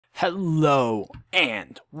Hello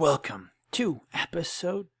and welcome to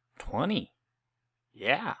episode 20.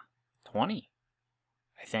 Yeah, 20,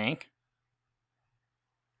 I think.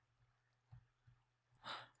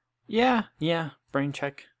 Yeah, brain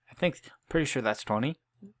check. Pretty sure that's 20.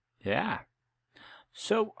 Yeah.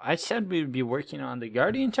 So, I said we would be working on the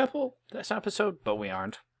Guardian Temple this episode, but we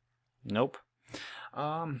aren't. Nope.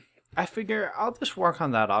 I figure I'll just work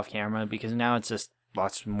on that off camera because now it's just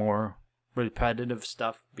lots more repetitive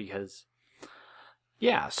stuff because,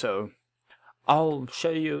 yeah, so I'll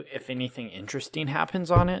show you if anything interesting happens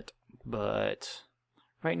on it, but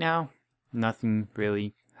right now, nothing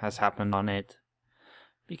really has happened on it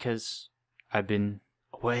because I've been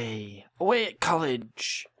away at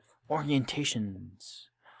college orientations.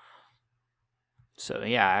 So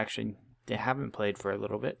yeah, actually, they haven't played for a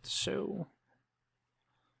little bit, so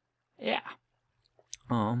yeah.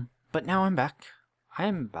 But now I'm back. I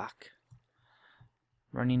am back.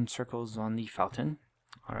 Running circles on the fountain.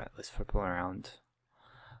 Alright, let's flip around.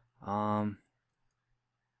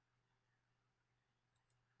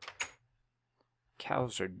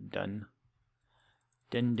 Cows are done.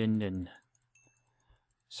 Dun.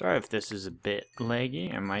 Sorry if this is a bit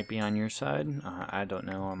laggy. It might be on your side. I don't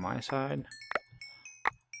know on my side.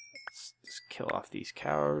 Let's just kill off these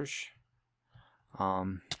cows.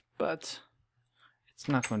 But it's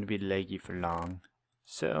not going to be laggy for long.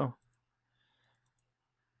 So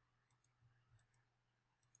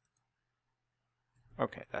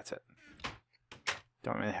okay, that's it.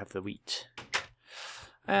 Don't really have the wheat.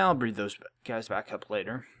 I'll breed those guys back up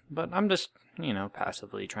later. But I'm just,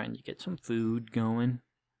 passively trying to get some food going.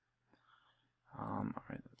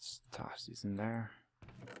 Alright, let's toss these in there.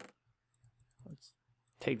 Let's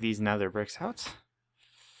take these nether bricks out.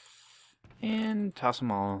 And toss them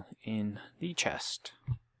all in the chest.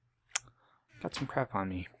 Got some crap on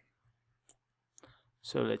me.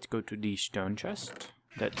 So let's go to the stone chest.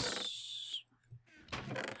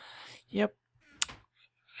 Yep.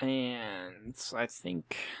 And I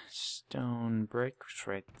think stone bricks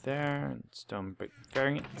right there. Stone brick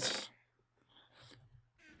variants.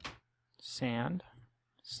 Sand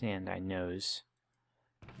I knows.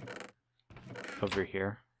 Over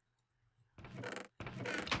here.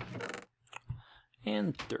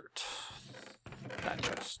 And dirt. That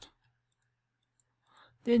chest.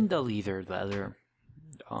 Then the leather.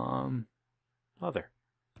 Leather.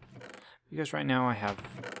 Because right now I have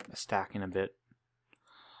a stack and a bit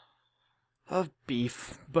of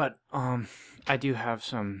beef, but I do have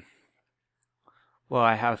some. Well,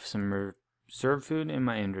 I have some reserve food in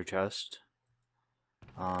my ender chest.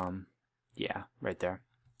 Yeah, right there.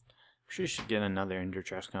 Actually, should get another ender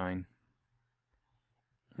chest going.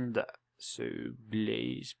 So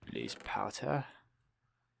blaze powder.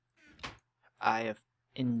 Eye of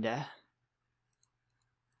ender.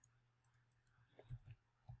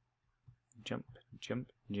 Jump.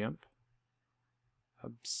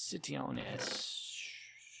 Obsidianis.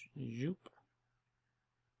 Zoop.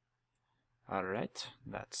 Alright,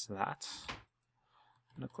 that's that.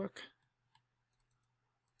 Look quick.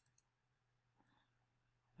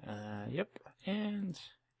 Yep, and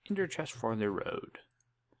ender chest for the road.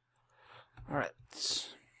 Alright.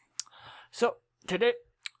 So, today,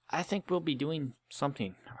 I think we'll be doing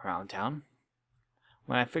something around town.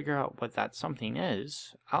 When I figure out what that something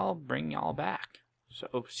is, I'll bring y'all back.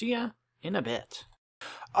 So, see ya in a bit.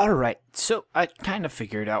 Alright, so I kind of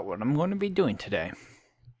figured out what I'm going to be doing today.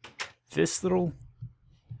 This little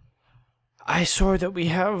eyesore that we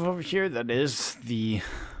have over here that is the,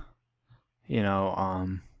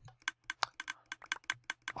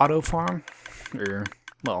 auto farm. Or,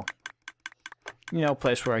 well,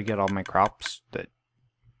 place where I get all my crops that,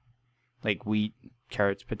 like wheat,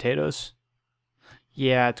 carrots, potatoes.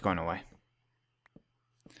 Yeah, it's going away.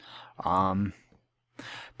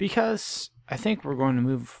 Because I think we're going to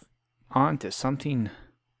move on to something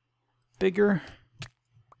bigger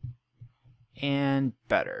and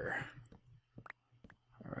better.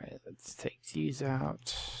 Alright, let's take these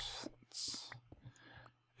out.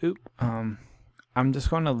 I'm just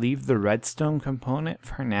going to leave the redstone component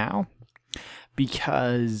for now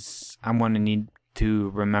because I'm going to need to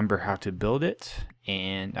remember how to build it,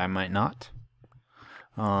 and I might not.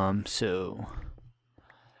 So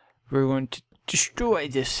we're going to destroy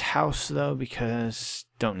this house though because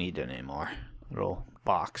don't need it anymore. Little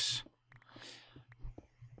box.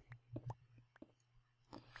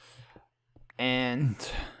 And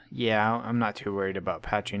yeah, I'm not too worried about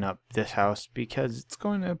patching up this house because it's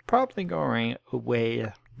going to probably go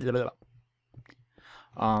away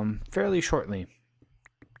fairly shortly.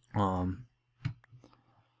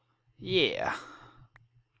 Yeah.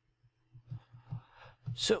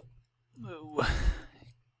 So Ooh.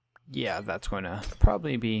 Yeah, that's going to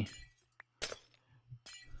probably be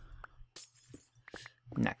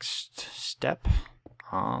next step.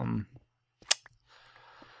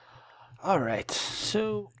 Alright,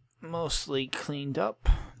 so mostly cleaned up,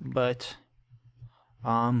 but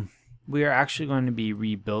we are actually going to be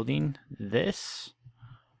rebuilding this.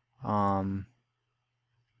 Let's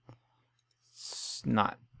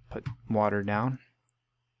not put water down.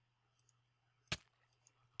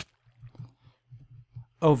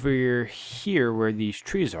 Over here where these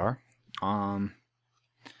trees are, I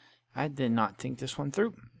did not think this one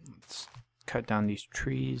through. Let's cut down these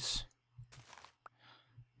trees,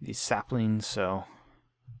 these saplings, so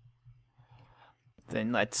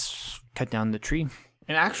then let's cut down the tree.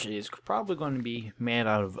 And actually it's probably going to be made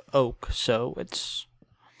out of oak, so it's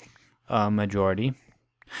a majority.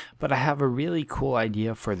 But I have a really cool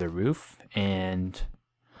idea for the roof, and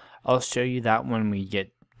I'll show you that when we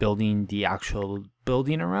get building the actual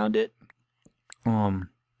building around it.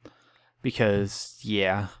 Because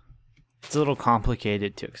yeah, it's a little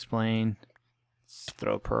complicated to explain. Let's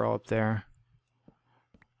throw a pearl up there.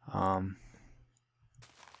 Let's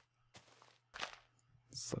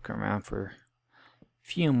look around for a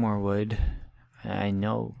few more wood. I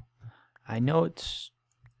know it's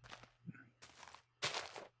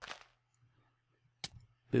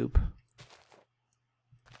boop.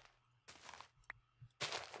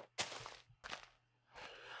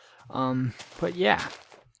 But yeah,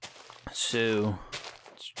 so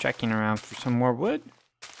just checking around for some more wood.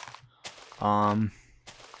 All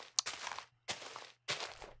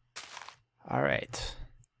right,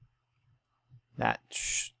 that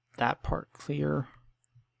part clear.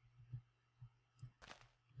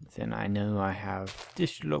 Then I know I have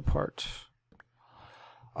this little part.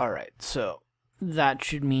 All right, so that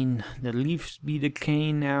should mean the leaves be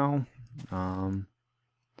decaying now.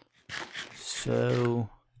 So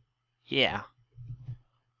yeah,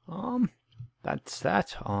 that's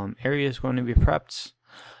that. Area is going to be prepped.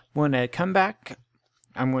 When I come back,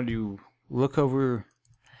 I'm going to look over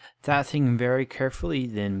that thing very carefully,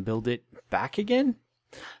 then build it back again.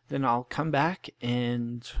 Then I'll come back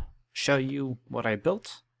and show you what I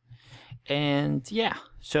built. And yeah,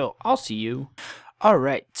 so I'll see you.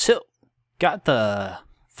 Alright, so got the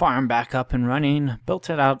farm back up and running. Built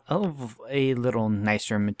it out of a little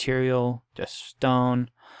nicer material, just stone.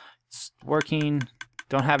 It's working.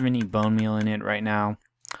 Don't have any bone meal in it right now.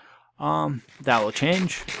 That will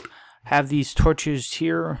change. Have these torches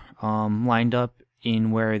here lined up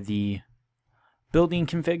in where the building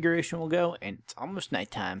configuration will go, and it's almost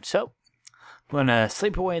nighttime, so I'm gonna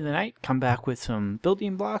sleep away the night, come back with some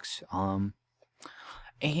building blocks,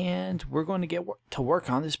 and we're going to get to work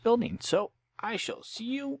on this building. So I shall see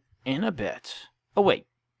you in a bit. Oh wait,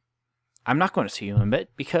 I'm not going to see you in a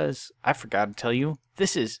bit because I forgot to tell you,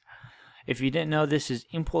 this is, if you didn't know, this is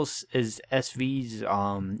Impulse is SV's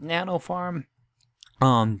Nanofarm.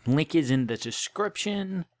 Link is in the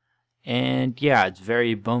description, and yeah, it's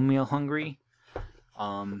very bone meal hungry.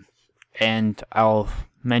 And I'll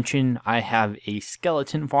mention I have a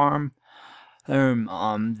skeleton farm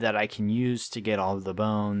that I can use to get all of the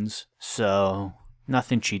bones, so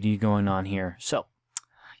nothing cheaty going on here. So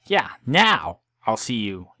yeah, now I'll see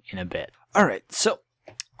you in a bit. Alright, so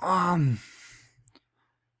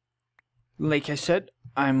like I said,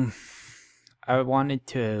 I wanted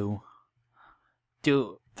to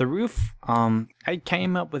do the roof. I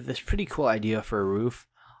came up with this pretty cool idea for a roof,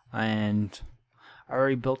 and I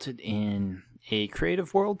already built it in a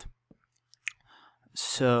creative world.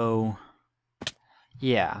 So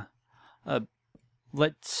yeah,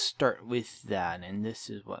 let's start with that. And this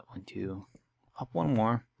is what I want to up one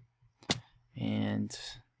more, and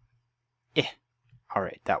all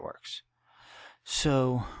right, that works.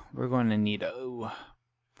 So we're going to need a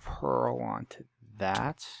pearl onto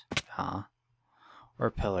that, or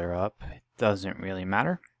pillar up. It doesn't really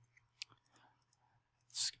matter.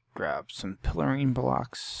 Let's grab some pillaring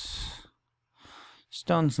blocks.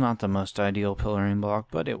 Stone's not the most ideal pillaring block,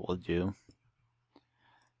 but it will do.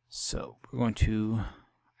 So we're going to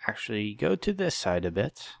actually go to this side a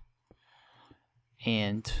bit,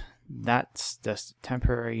 and that's just a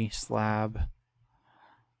temporary slab.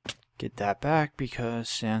 Get that back because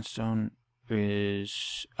sandstone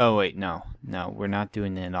is, oh wait, no, we're not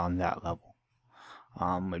doing it on that level.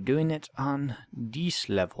 We're doing it on this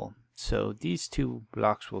level. So these two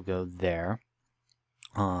blocks will go there.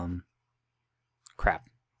 Crap.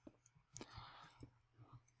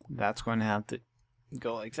 That's going to have to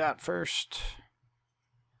go like that first.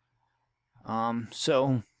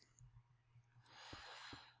 So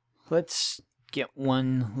let's get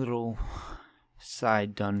one little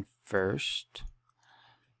side done first.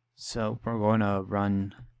 So we're going to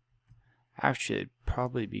run, actually it'd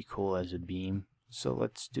probably be cool as a beam. So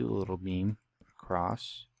let's do a little beam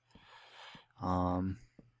across.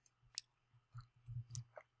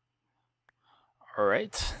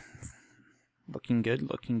 Alright, looking good,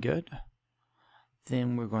 looking good.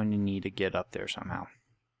 Then we're going to need to get up there somehow.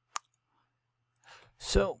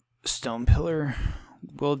 So, stone pillar,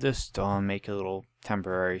 we'll just make a little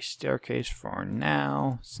temporary staircase for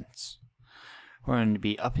now, since we're going to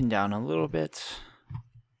be up and down a little bit.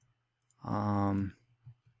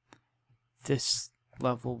 This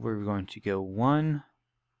level we're going to go 1,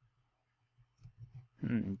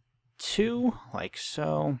 2, like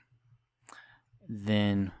so.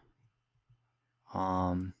 Then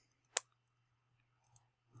up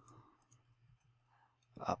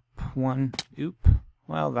 1, oop,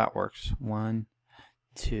 well that works. 1,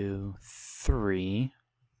 2, 3.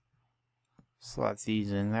 Slot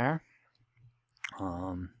these in there.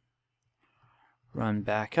 Run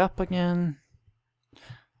back up again.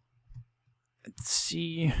 Let's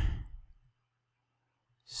see.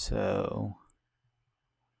 So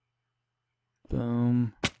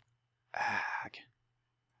boom.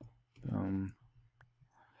 Boom.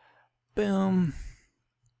 Boom.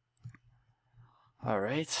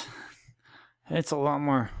 Alright. It's a lot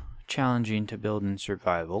more challenging to build in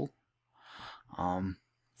survival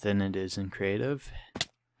than it is in creative.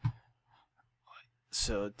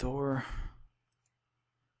 So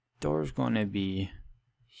door's going to be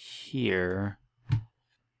here.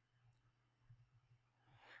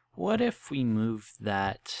 What if we move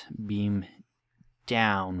that beam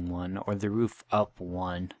down 1 or the roof up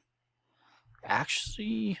 1?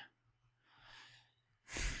 Actually,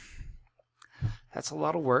 that's a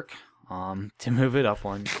lot of work to move it up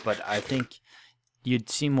 1, but I think you'd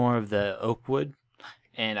see more of the oak wood,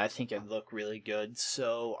 and I think it'd look really good.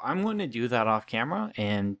 So I'm going to do that off camera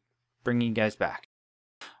and bring you guys back.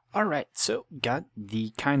 Alright, so got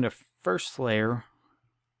the kind of first layer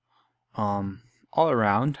all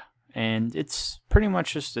around, and it's pretty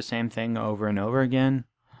much just the same thing over and over again,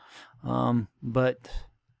 but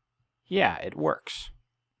yeah, it works.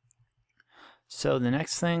 So the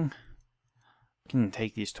next thing, I can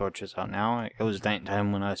take these torches out now. It was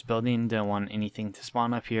nighttime when I was building, didn't want anything to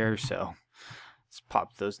spawn up here, so let's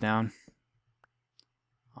pop those down.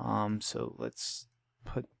 So let's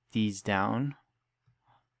put these down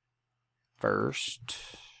first.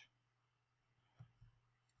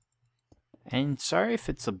 And sorry if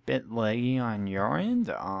it's a bit laggy on your end.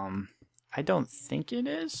 I don't think it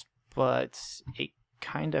is, but it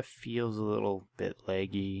kind of feels a little bit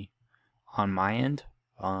laggy on my end.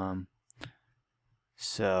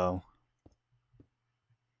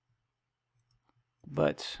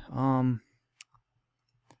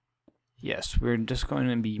 Yes, we're just going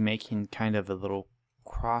to be making kind of a little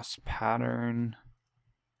cross pattern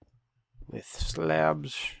with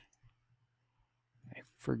slabs. I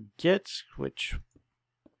forget which.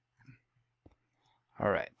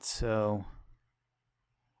 Alright, so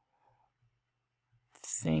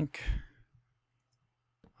think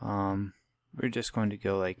we're just going to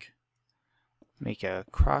go like make a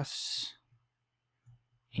cross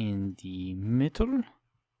in the middle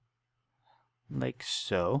like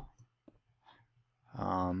so.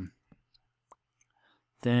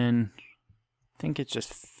 Then I think it's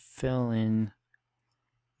just fill in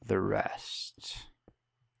the rest.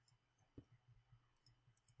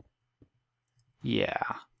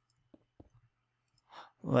 Yeah,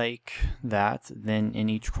 like that. Then in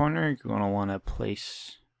each corner you're going to want to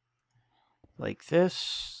place like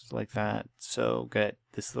this, like that, so get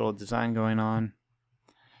this little design going on.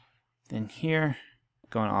 Then here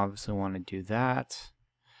going to obviously want to do that,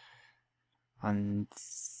 and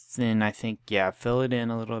then I think, yeah, fill it in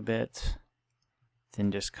a little bit,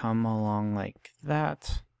 then just come along like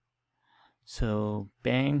that. So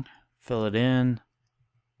bang, fill it in,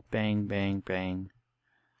 bang, bang, bang,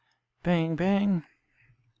 bang, bang.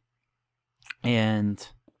 And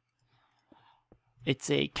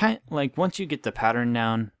it's a kind, like, once you get the pattern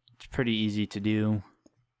down, it's pretty easy to do.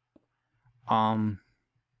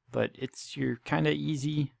 But it's your kind of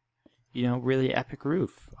easy, you know, really epic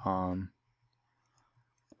roof.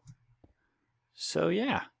 So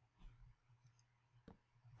yeah,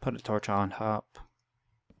 put a torch on top.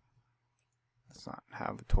 Let's not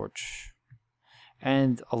have a torch.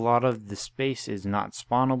 And a lot of the space is not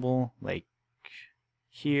spawnable, like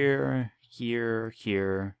here, here,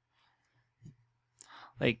 here.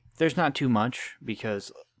 Like, there's not too much,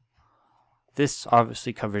 because this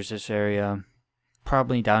obviously covers this area,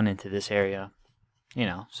 probably down into this area, you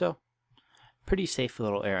know, so pretty safe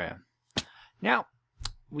little area. Now,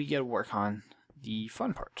 we get to work on the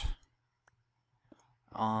fun part.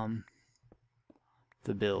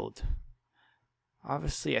 The build.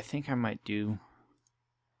 Obviously, I think I might do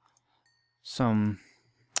some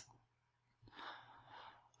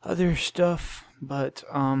other stuff, but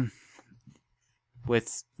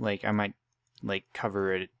with like I might like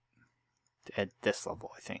cover it at this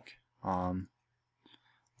level, I think.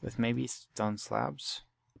 With maybe stone slabs.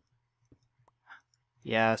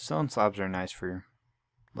 Yeah, stone slabs are nice for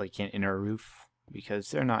like an inner roof because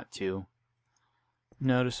they're not too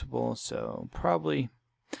noticeable, so probably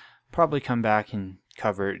come back and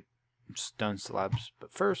cover stone slabs.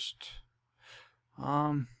 But first,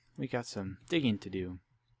 we got some digging to do.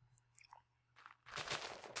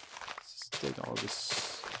 Let's dig all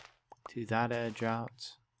this to that edge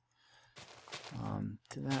out.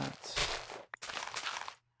 To that.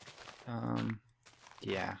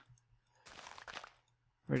 Yeah.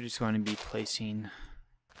 We're just going to be placing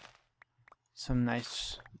some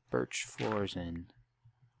nice birch floors in.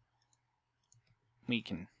 We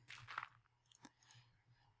can,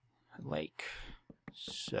 like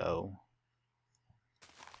so.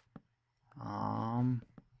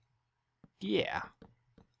 Yeah.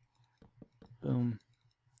 Boom.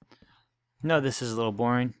 No, this is a little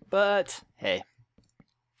boring, but hey.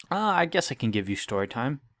 I guess I can give you story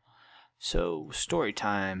time. So, story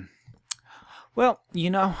time. Well, you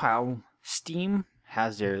know how Steam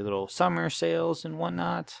has their little summer sales and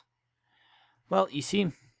whatnot? Well, you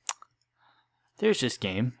see, there's this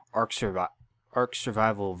game, Ark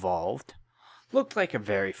Survival Evolved. Looked like a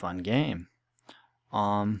very fun game.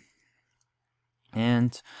 And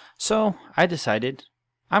so I decided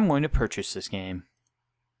I'm going to purchase this game.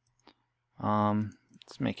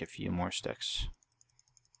 Let's make a few more sticks.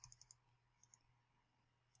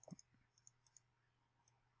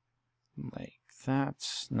 Like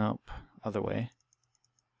that. Nope. Other way.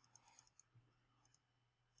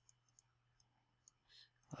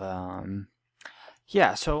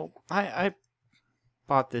 Yeah, so I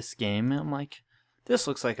bought this game and I'm like, this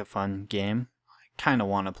looks like a fun game. I kind of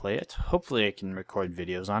want to play it. Hopefully I can record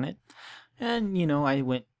videos on it. And, you know, I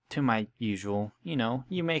went to my usual, you know,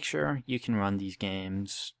 you make sure you can run these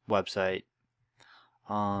games website.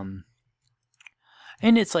 And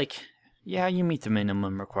it's like, yeah, you meet the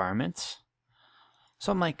minimum requirements.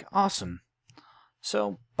 So I'm like, awesome.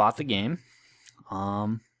 So, bought the game.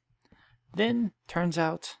 Then, turns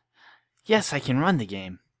out, yes, I can run the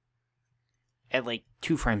game. At like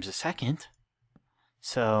 2 frames a second.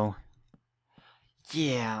 So,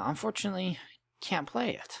 yeah, unfortunately, can't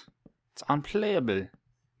play it. It's unplayable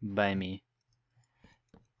by me.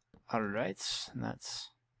 Alright, that's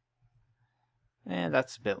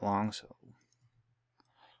a bit long, so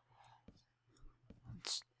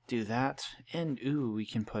let's do that. And ooh, we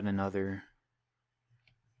can put another.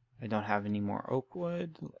 I don't have any more oak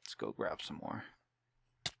wood. Let's go grab some more.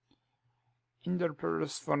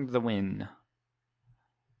 Enderpearls for the win.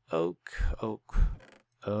 Oak, oak,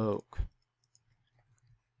 oak.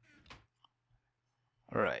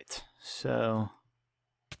 Alright, so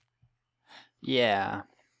yeah.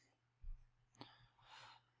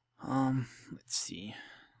 Let's see.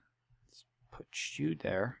 Let's put you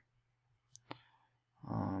there.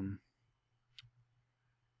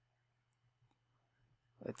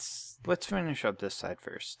 Let's finish up this side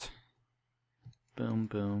first. Boom,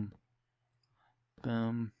 boom,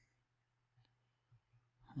 boom.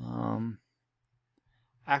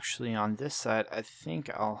 Actually, on this side, I think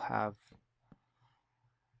I'll have.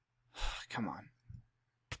 Come on.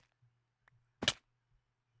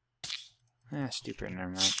 Stupid, never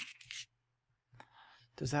mind.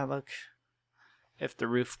 Does that look... If the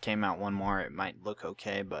roof came out one more, it might look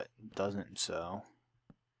okay, but it doesn't, so...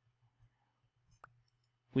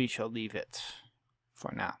 We shall leave it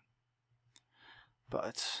for now.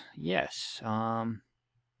 But, yes,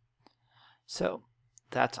 so,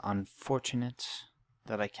 that's unfortunate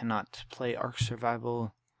that I cannot play Ark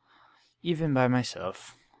Survival even by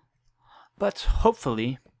myself. But,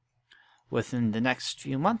 hopefully... within the next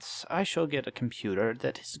few months, I shall get a computer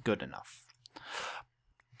that is good enough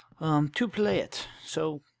to play it.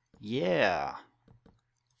 So, yeah.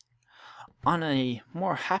 On a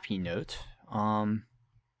more happy note,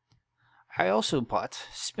 I also bought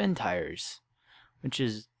Spin Tires, which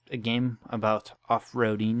is a game about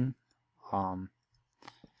off-roading.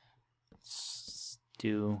 Let's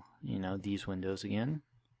do, you know, these windows again.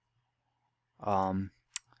 And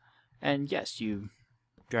yes, you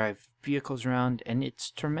drive vehicles around, and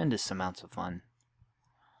it's tremendous amounts of fun.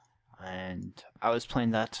 And I was playing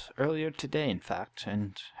that earlier today, in fact,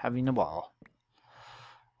 and having a ball.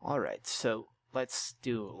 Alright, so let's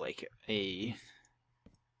do like a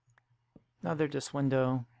Another just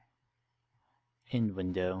window. End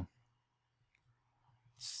window.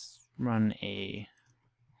 Let's run a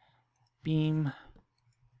beam.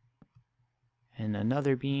 And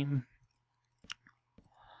another beam.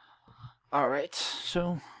 Alright,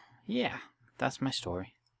 so yeah, that's my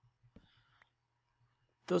story.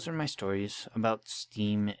 Those are my stories about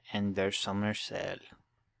Steam and their summer sale.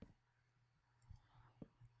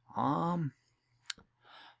 I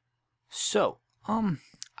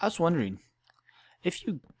was wondering if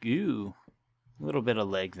you do a little bit of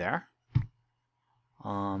leg there.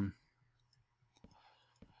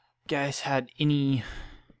 Guys had any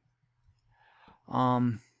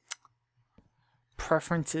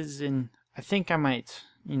preferences in, I think I might,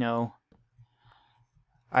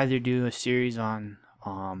 either do a series on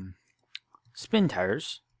spin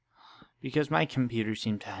tires, because my computer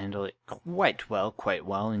seemed to handle it quite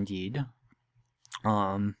well indeed.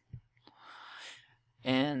 And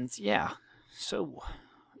yeah, so,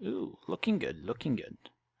 ooh, looking good.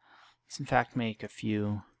 Let's in fact make a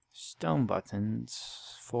few stone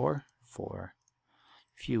buttons for a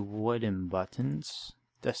few wooden buttons,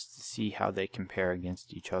 just to see how they compare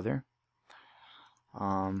against each other.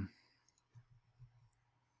 In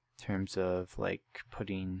terms of like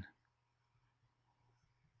putting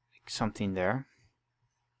like something there.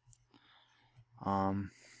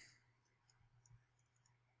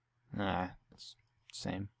 It's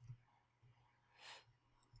same.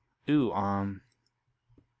 Ooh,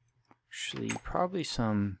 actually probably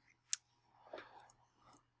some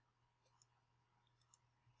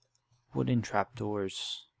wooden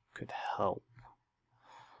trapdoors could help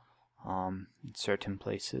in certain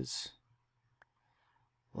places.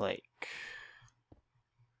 Like,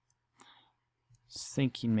 I was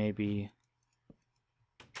thinking maybe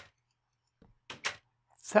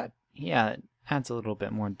that, yeah, it adds a little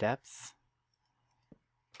bit more depth.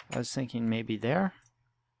 I was thinking maybe there,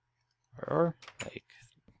 or like,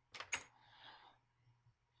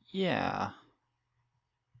 yeah,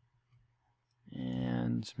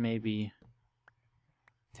 and maybe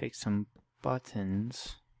take some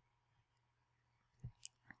buttons.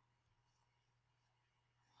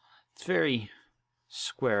 It's very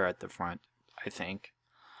square at the front, I think.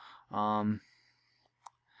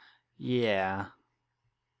 Yeah.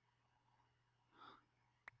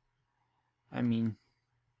 I mean,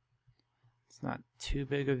 it's not too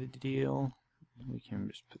big of a deal. We can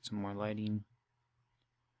just put some more lighting.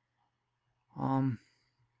 I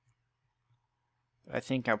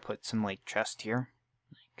think I'll put some like chest here.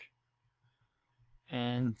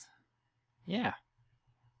 And yeah.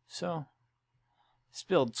 So this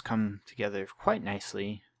build's come together quite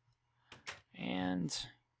nicely. And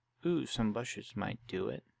ooh, some bushes might do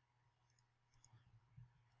it.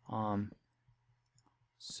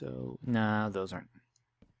 So nah, those aren't.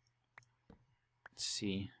 Let's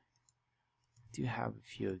see. Do have a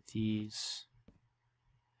few of these.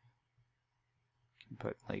 Can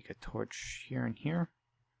put like a torch here and here.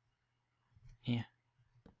 Yeah.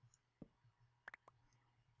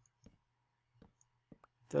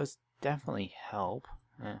 Does definitely help.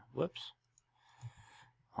 Whoops.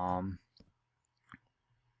 I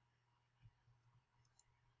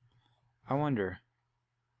wonder.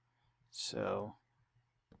 So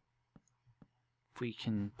if we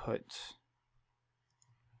can put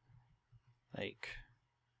like,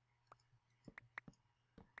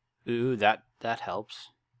 ooh, that helps.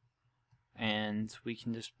 And we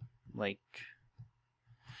can just like,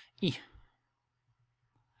 and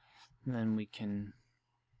then we can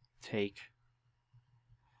take,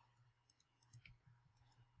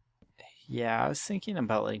 yeah, I was thinking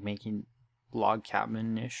about like making log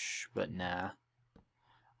cabin-ish, but nah.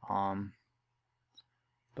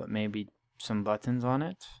 But maybe some buttons on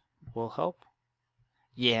it will help.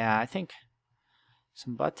 Yeah, I think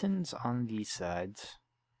some buttons on these sides.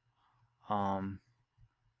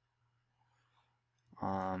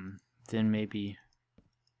 Then maybe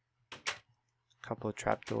a couple of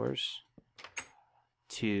trapdoors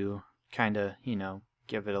to kind of,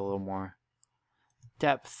 give it a little more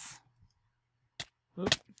depth.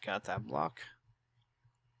 Oop, got that block.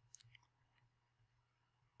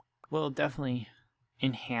 Will definitely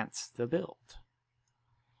enhance the build.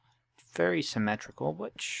 Very symmetrical,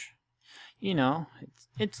 which,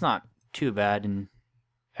 it's not too bad in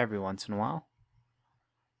every once in a while.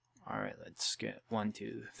 Alright, let's get 1,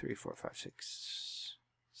 2, 3, 4, 5, 6.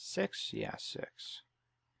 6? Yeah, 6.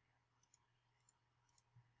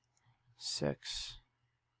 6.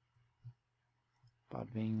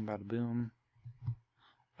 Bada bing, bada boom.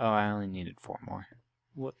 Oh, I only needed 4 more.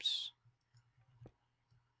 Whoops.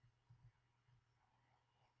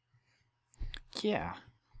 Yeah.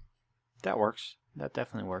 that works. That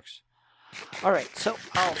definitely works. Alright, so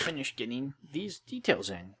I'll finish getting these details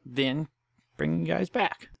in, then bring you guys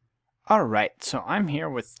back. Alright, so I'm here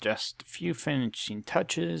with just a few finishing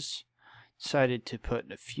touches. Decided to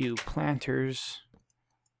put a few planters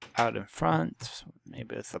out in front,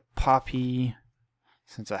 maybe with a poppy,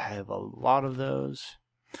 since I have a lot of those.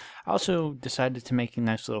 I also decided to make a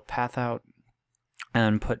nice little path out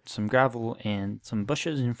and put some gravel and some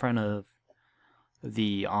bushes in front of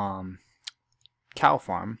the cow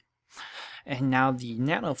farm. And now the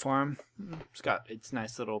nano farm, it's got its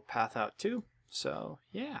nice little path out too. So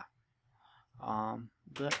yeah.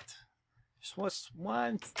 But just was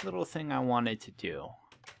one little thing I wanted to do.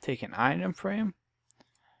 Take an item frame,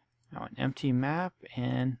 now an empty map,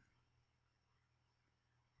 and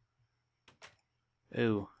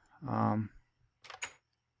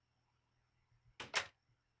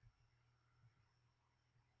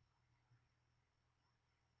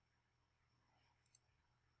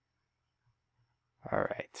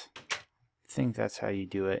alright. I think that's how you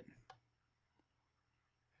do it.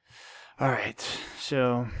 Alright,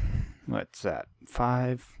 so what's that?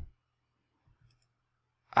 5.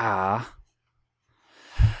 I'm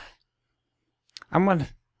gonna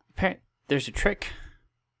there's a trick.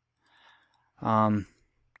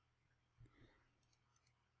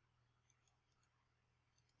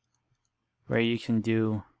 Where you can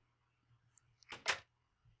do,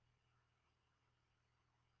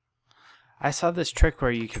 I saw this trick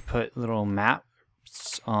where you could put little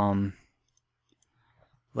maps,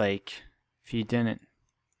 like if you didn't,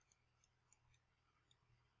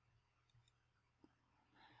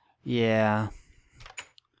 yeah,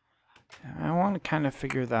 I want to kind of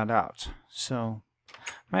figure that out, so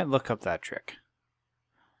I might look up that trick.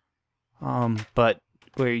 But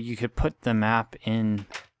where you could put the map in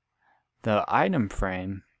the item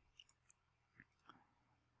frame,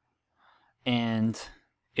 and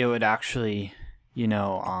it would actually, you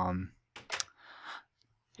know,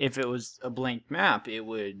 if it was a blank map, it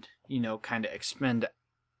would, you know, kind of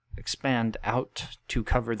expand out to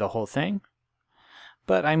cover the whole thing.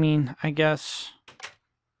 But I mean, I guess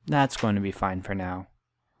that's going to be fine for now.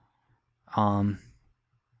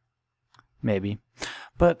 Maybe.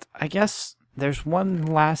 But I guess there's one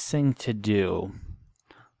last thing to do.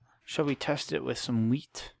 Shall we test it with some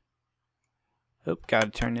wheat? Oop, gotta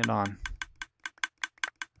turn it on.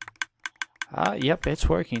 Yep, it's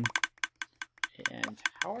working. And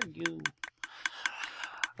how are you?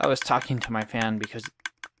 I was talking to my fan because it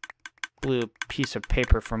blew a piece of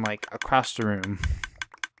paper from like across the room.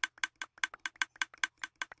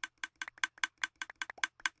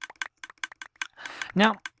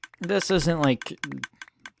 Now, this isn't like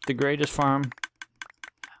the greatest farm.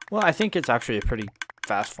 Well, I think it's actually a pretty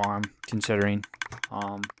fast farm considering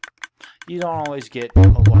you don't always get a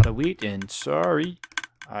lot of wheat, and sorry,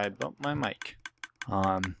 I bumped my mic.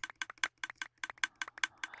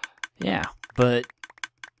 Yeah, but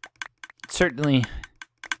certainly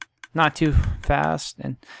not too fast,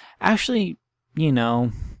 and actually, you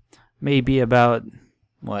know, maybe about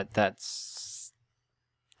what, that's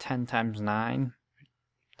 10 times 9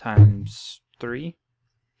 times 3.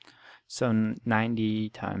 So 90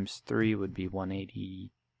 times 3 would be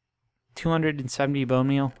 180. 270 bone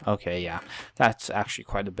meal? Okay, yeah. That's actually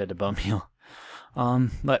quite a bit of bone meal.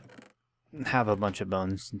 But have a bunch of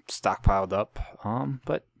bones stockpiled up.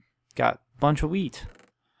 But got a bunch of wheat.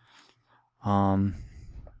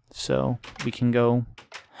 So we can go,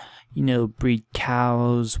 you know, breed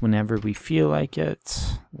cows whenever we feel like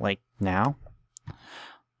it. Like now.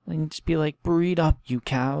 We can just be like, breed up, you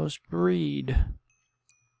cows, breed.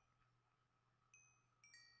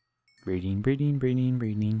 Breeding, breeding, breeding,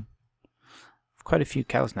 breeding. Quite a few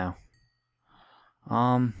cows now.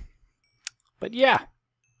 But yeah.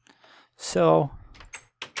 So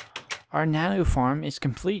our nano farm is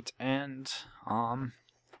complete, and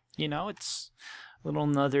you know, it's a little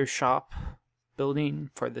another shop building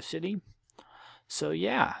for the city. So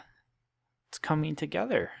yeah, it's coming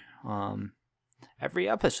together. Every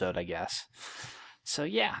episode, I guess. So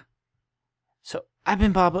yeah. So I've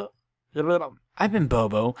been Bobo.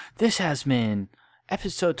 This has been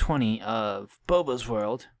episode 20 of Bobo's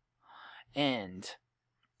World. And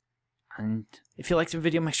if you liked the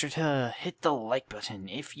video, make sure to hit the like button.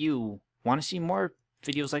 If you want to see more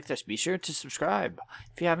videos like this, be sure to subscribe.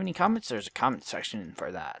 If you have any comments, there's a comment section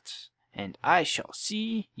for that. And I shall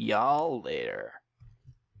see y'all later.